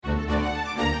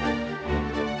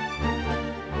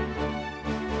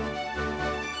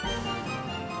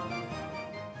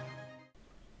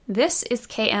This is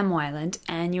KM Wyland,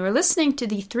 and you are listening to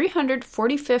the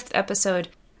 345th episode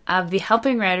of the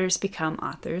Helping Writers Become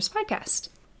Authors podcast.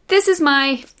 This is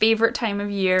my favorite time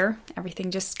of year. Everything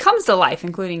just comes to life,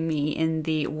 including me, in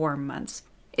the warm months.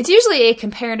 It's usually a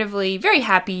comparatively very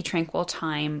happy, tranquil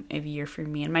time of year for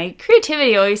me, and my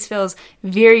creativity always feels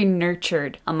very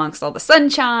nurtured amongst all the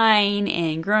sunshine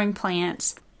and growing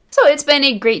plants. So it's been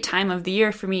a great time of the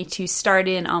year for me to start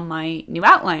in on my new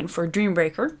outline for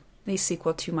Dreambreaker, the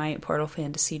sequel to my Portal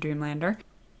Fantasy Dreamlander.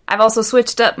 I've also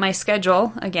switched up my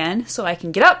schedule again, so I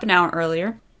can get up an hour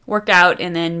earlier, work out,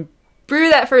 and then brew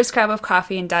that first cup of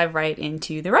coffee and dive right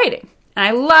into the writing. And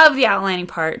I love the outlining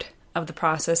part of the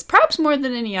process, perhaps more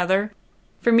than any other.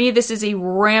 For me, this is a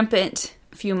rampant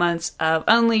few months of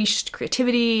unleashed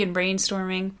creativity and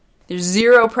brainstorming. There's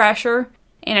zero pressure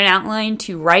in an outline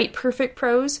to write perfect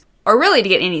prose, or really to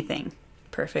get anything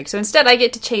perfect. So instead, I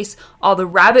get to chase all the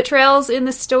rabbit trails in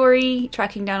the story,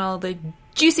 tracking down all the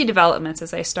juicy developments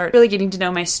as I start really getting to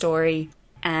know my story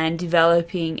and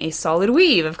developing a solid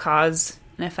weave of cause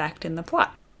and effect in the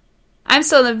plot. I'm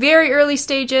still in the very early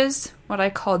stages, what I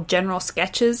call general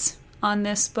sketches on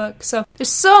this book, so there's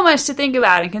so much to think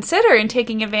about and consider in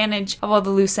taking advantage of all the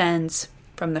loose ends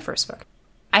from the first book.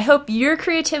 I hope your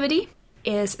creativity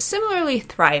is similarly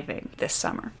thriving this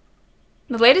summer.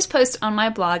 The latest post on my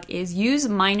blog is use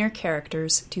minor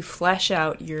characters to flesh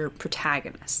out your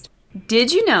protagonist.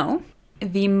 Did you know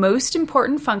the most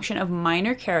important function of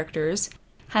minor characters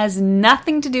has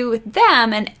nothing to do with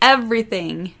them and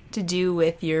everything to do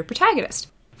with your protagonist?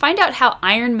 Find out how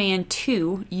Iron Man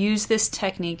 2 used this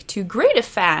technique to great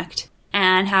effect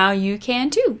and how you can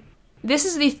too. This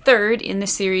is the third in the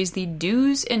series, The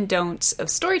Do's and Don'ts of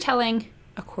Storytelling,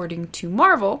 according to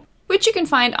Marvel, which you can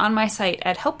find on my site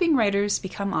at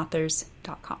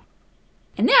helpingwritersbecomeauthors.com.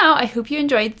 And now, I hope you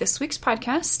enjoyed this week's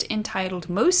podcast entitled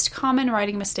Most Common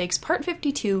Writing Mistakes, Part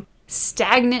 52,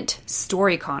 Stagnant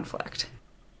Story Conflict.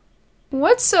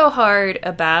 What's so hard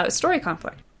about story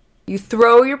conflict? You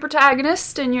throw your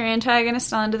protagonist and your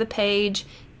antagonist onto the page,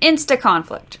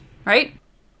 insta-conflict, right?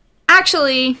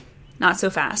 Actually, not so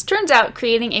fast. Turns out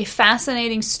creating a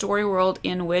fascinating story world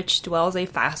in which dwells a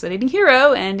fascinating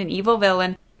hero and an evil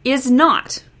villain is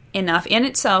not enough in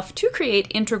itself to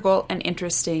create integral and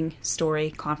interesting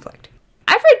story conflict.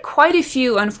 I've read quite a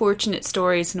few unfortunate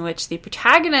stories in which the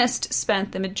protagonist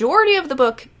spent the majority of the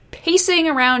book pacing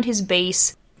around his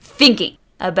base, thinking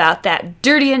about that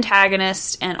dirty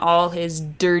antagonist and all his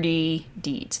dirty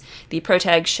deeds. The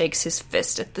protag shakes his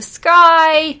fist at the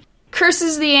sky,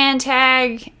 curses the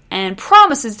antag, and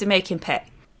promises to make him pay.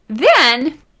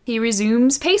 Then he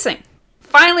resumes pacing.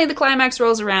 Finally, the climax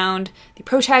rolls around, the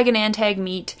protag and antag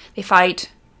meet, they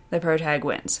fight, the protag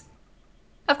wins.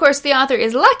 Of course, the author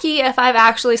is lucky if I've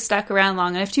actually stuck around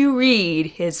long enough to read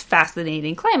his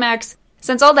fascinating climax,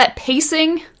 since all that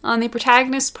pacing on the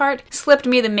protagonist's part slipped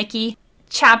me the Mickey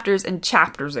chapters and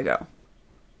chapters ago.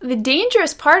 The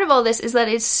dangerous part of all this is that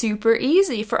it's super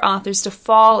easy for authors to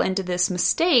fall into this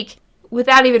mistake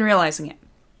without even realizing it.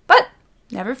 But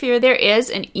never fear, there is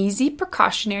an easy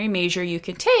precautionary measure you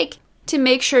can take to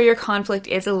make sure your conflict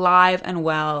is alive and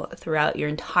well throughout your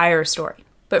entire story.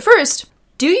 But first,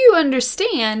 do you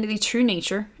understand the true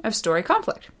nature of story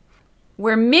conflict?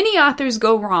 Where many authors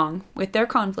go wrong with their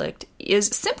conflict is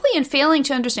simply in failing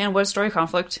to understand what a story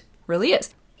conflict really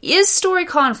is. Is story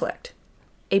conflict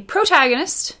a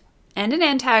protagonist and an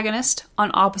antagonist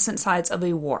on opposite sides of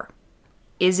a war?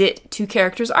 Is it two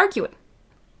characters arguing?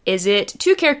 Is it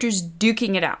two characters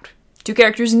duking it out? Two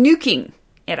characters nuking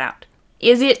it out?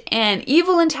 Is it an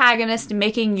evil antagonist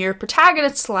making your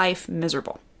protagonist's life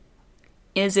miserable?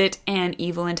 Is it an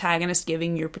evil antagonist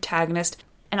giving your protagonist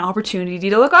an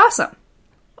opportunity to look awesome?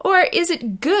 Or is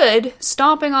it good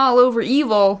stomping all over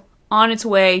evil on its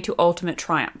way to ultimate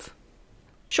triumph?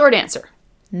 Short answer,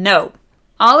 no.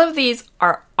 All of these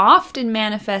are often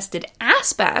manifested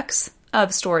aspects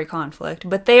of story conflict,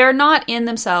 but they are not in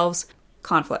themselves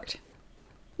conflict.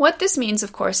 What this means,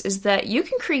 of course, is that you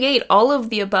can create all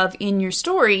of the above in your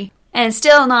story and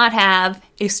still not have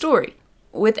a story.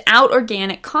 Without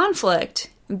organic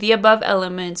conflict, the above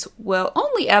elements will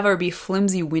only ever be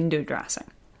flimsy window dressing.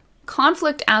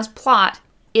 Conflict as plot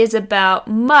is about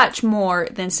much more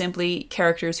than simply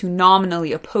characters who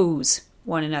nominally oppose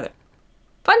one another.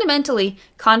 Fundamentally,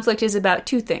 conflict is about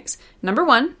two things. Number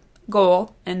one,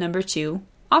 goal, and number two,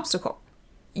 obstacle.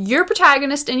 Your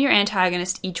protagonist and your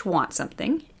antagonist each want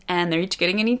something, and they're each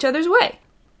getting in each other's way.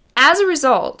 As a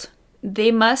result,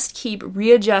 they must keep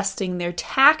readjusting their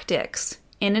tactics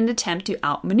in an attempt to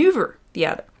outmaneuver the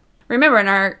other. Remember, in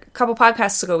our couple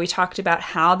podcasts ago, we talked about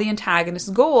how the antagonist's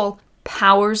goal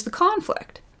powers the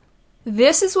conflict.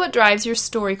 This is what drives your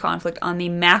story conflict on the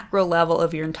macro level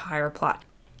of your entire plot.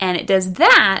 And it does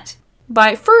that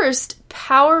by first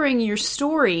powering your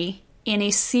story in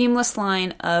a seamless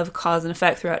line of cause and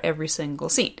effect throughout every single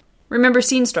scene. Remember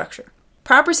scene structure.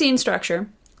 Proper scene structure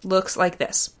looks like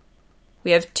this.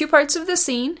 We have two parts of the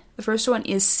scene. The first one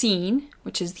is scene,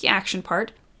 which is the action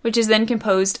part, which is then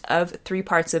composed of three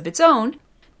parts of its own.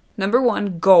 Number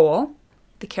one, goal.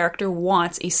 The character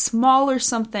wants a smaller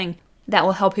something that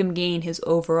will help him gain his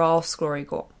overall story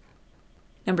goal.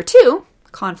 Number two,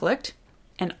 conflict.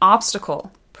 An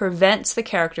obstacle prevents the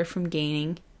character from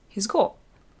gaining his goal.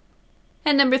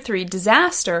 And number three,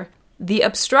 disaster. The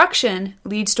obstruction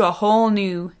leads to a whole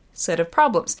new set of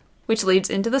problems, which leads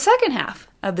into the second half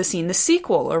of the scene, the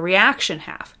sequel or reaction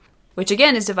half, which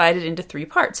again is divided into three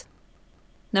parts.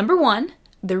 Number one,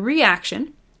 the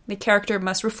reaction. The character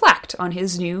must reflect on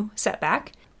his new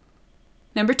setback.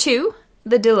 Number two,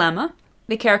 the dilemma.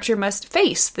 The character must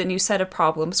face the new set of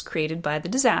problems created by the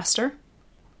disaster.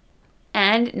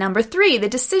 And number three, the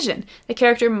decision. The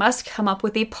character must come up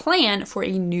with a plan for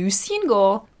a new scene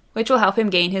goal, which will help him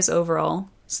gain his overall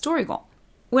story goal.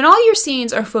 When all your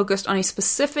scenes are focused on a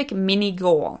specific mini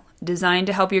goal designed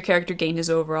to help your character gain his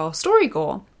overall story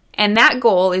goal, and that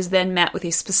goal is then met with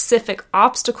a specific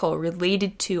obstacle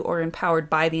related to or empowered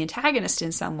by the antagonist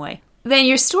in some way, then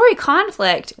your story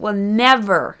conflict will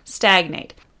never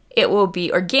stagnate. It will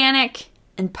be organic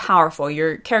and powerful.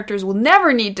 Your characters will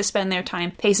never need to spend their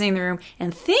time pacing the room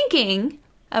and thinking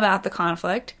about the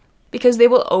conflict because they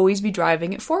will always be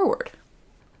driving it forward.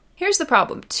 Here's the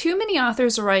problem. Too many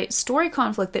authors write story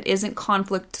conflict that isn't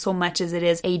conflict so much as it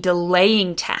is a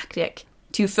delaying tactic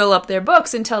to fill up their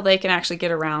books until they can actually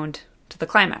get around to the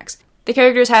climax. The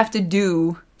characters have to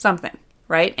do something,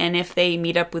 right? And if they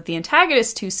meet up with the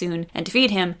antagonist too soon and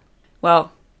defeat him,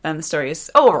 well, then the story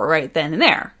is over right then and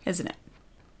there, isn't it?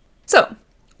 So,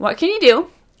 what can you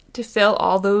do to fill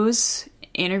all those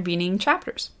intervening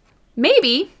chapters?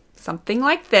 Maybe something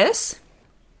like this.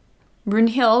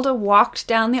 Brunhilde walked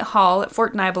down the hall at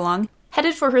Fort Nibelung,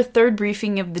 headed for her third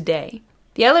briefing of the day.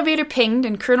 The elevator pinged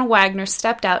and Colonel Wagner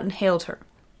stepped out and hailed her.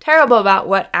 Terrible about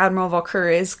what Admiral Valkyr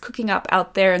is cooking up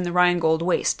out there in the Rhinegold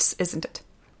wastes, isn't it?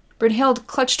 Brunhilde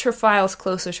clutched her files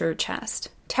closer to her chest.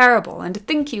 Terrible, and to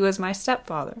think he was my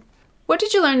stepfather. What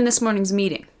did you learn in this morning's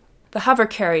meeting? The hover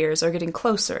carriers are getting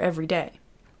closer every day.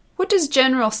 What does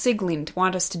General Siglind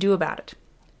want us to do about it?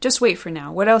 Just wait for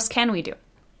now. What else can we do?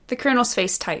 The colonel's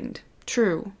face tightened.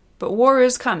 True, but war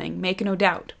is coming, make no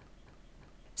doubt.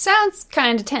 Sounds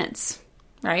kinda tense,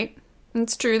 right?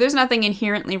 It's true, there's nothing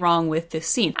inherently wrong with this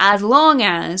scene, as long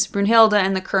as Brunhilde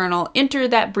and the colonel enter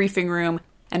that briefing room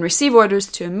and receive orders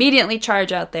to immediately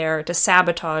charge out there to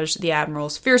sabotage the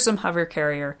Admiral's fearsome hover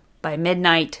carrier by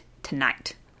midnight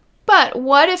tonight. But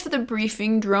what if the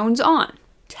briefing drones on,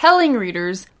 telling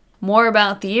readers more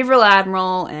about the evil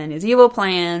Admiral and his evil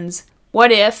plans?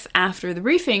 What if, after the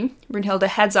briefing, Brunhilde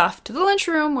heads off to the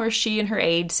lunchroom where she and her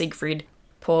aide, Siegfried,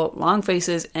 pull long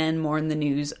faces and mourn the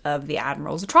news of the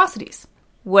Admiral's atrocities?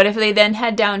 What if they then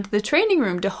head down to the training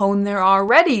room to hone their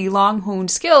already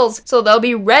long-honed skills so they'll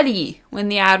be ready when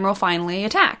the Admiral finally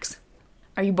attacks?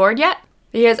 Are you bored yet?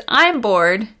 Because I'm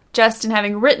bored just in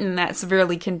having written that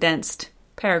severely condensed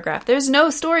paragraph. There's no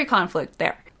story conflict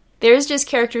there. There's just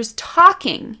characters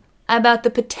talking about the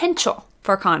potential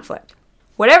for conflict.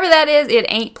 Whatever that is, it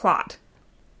ain't plot.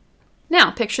 Now,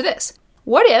 picture this.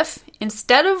 What if,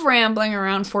 instead of rambling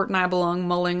around Fort Nibelung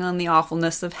mulling on the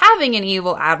awfulness of having an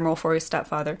evil admiral for his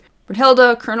stepfather,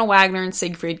 Brunhilde, Colonel Wagner, and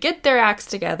Siegfried get their acts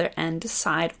together and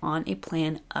decide on a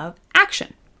plan of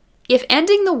action? If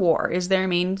ending the war is their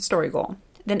main story goal,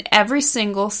 then every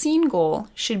single scene goal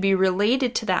should be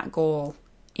related to that goal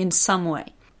in some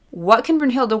way. What can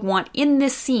Brunhilde want in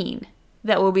this scene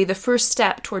that will be the first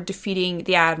step toward defeating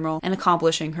the Admiral and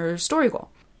accomplishing her story goal?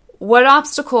 What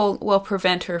obstacle will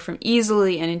prevent her from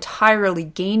easily and entirely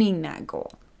gaining that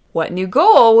goal? What new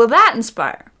goal will that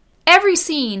inspire? Every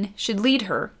scene should lead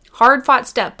her, hard-fought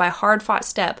step by hard-fought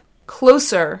step,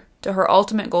 closer to her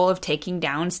ultimate goal of taking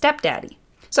down Stepdaddy.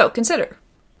 So, consider.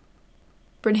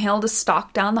 Brunhilde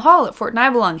stalked down the hall at Fort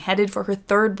Nibelung, headed for her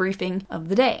third briefing of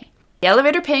the day. The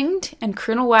elevator pinged, and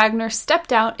Colonel Wagner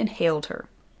stepped out and hailed her.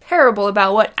 Terrible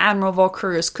about what Admiral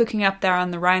Valkyr is cooking up there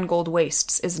on the Rhinegold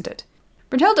wastes, isn't it?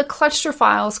 Brunhilde clutched her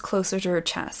files closer to her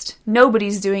chest.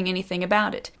 Nobody's doing anything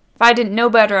about it. If I didn't know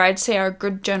better, I'd say our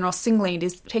good General Siglind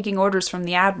is taking orders from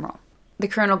the Admiral. The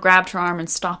colonel grabbed her arm and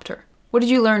stopped her. What did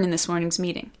you learn in this morning's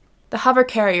meeting? The hover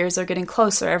carriers are getting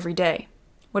closer every day.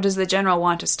 What does the General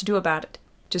want us to do about it?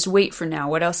 Just wait for now.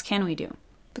 What else can we do?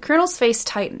 The colonel's face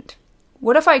tightened.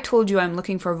 What if I told you I'm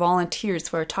looking for volunteers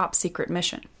for a top-secret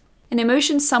mission? An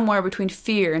emotion somewhere between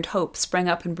fear and hope sprang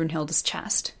up in Brunhilde's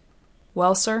chest.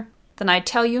 Well, sir, then I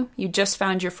tell you, you just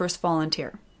found your first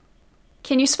volunteer.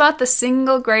 Can you spot the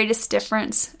single greatest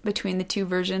difference between the two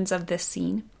versions of this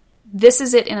scene? This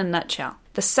is it in a nutshell.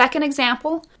 The second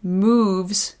example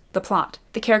moves the plot.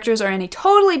 The characters are in a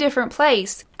totally different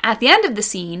place at the end of the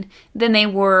scene than they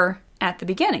were at the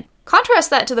beginning. Contrast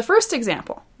that to the first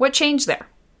example. What changed there?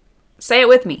 Say it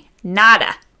with me.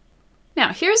 Nada.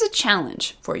 Now, here's a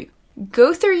challenge for you.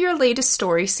 Go through your latest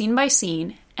story scene by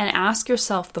scene and ask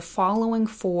yourself the following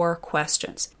 4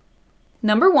 questions.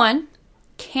 Number 1,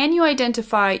 can you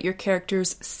identify your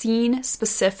character's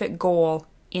scene-specific goal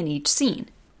in each scene?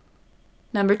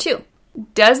 Number 2,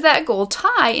 does that goal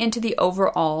tie into the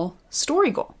overall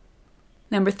story goal?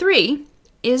 Number 3,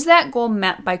 is that goal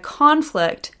met by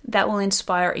conflict that will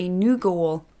inspire a new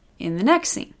goal in the next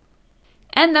scene?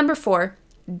 And number 4,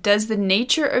 does the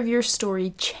nature of your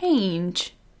story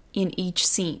change in each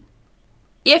scene?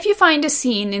 If you find a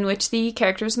scene in which the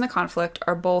characters in the conflict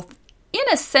are both in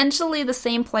essentially the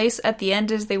same place at the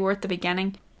end as they were at the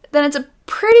beginning, then it's a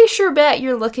pretty sure bet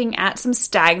you're looking at some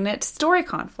stagnant story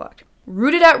conflict.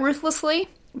 Root it out ruthlessly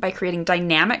by creating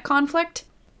dynamic conflict,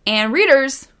 and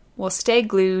readers will stay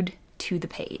glued to the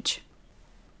page.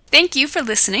 Thank you for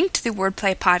listening to the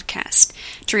Wordplay Podcast.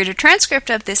 To read a transcript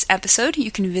of this episode, you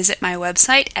can visit my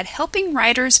website at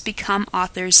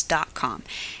helpingwritersbecomeauthors.com.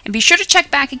 And be sure to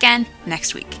check back again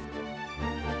next week.